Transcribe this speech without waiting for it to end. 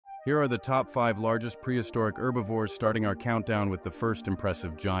Here are the top 5 largest prehistoric herbivores, starting our countdown with the first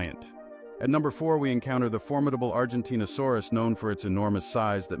impressive giant. At number 4, we encounter the formidable Argentinosaurus, known for its enormous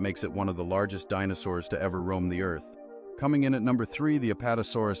size that makes it one of the largest dinosaurs to ever roam the earth. Coming in at number 3, the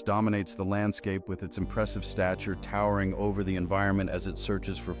Apatosaurus dominates the landscape with its impressive stature towering over the environment as it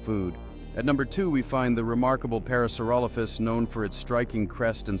searches for food. At number 2, we find the remarkable Parasaurolophus, known for its striking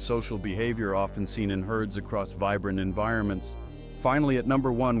crest and social behavior often seen in herds across vibrant environments. Finally, at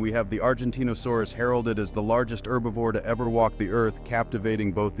number 1, we have the Argentinosaurus, heralded as the largest herbivore to ever walk the earth,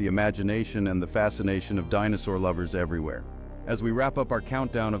 captivating both the imagination and the fascination of dinosaur lovers everywhere. As we wrap up our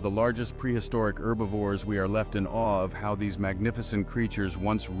countdown of the largest prehistoric herbivores, we are left in awe of how these magnificent creatures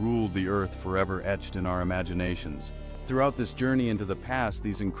once ruled the earth, forever etched in our imaginations. Throughout this journey into the past,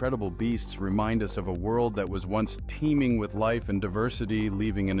 these incredible beasts remind us of a world that was once teeming with life and diversity,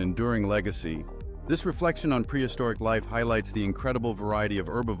 leaving an enduring legacy. This reflection on prehistoric life highlights the incredible variety of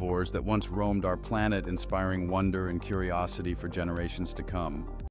herbivores that once roamed our planet, inspiring wonder and curiosity for generations to come.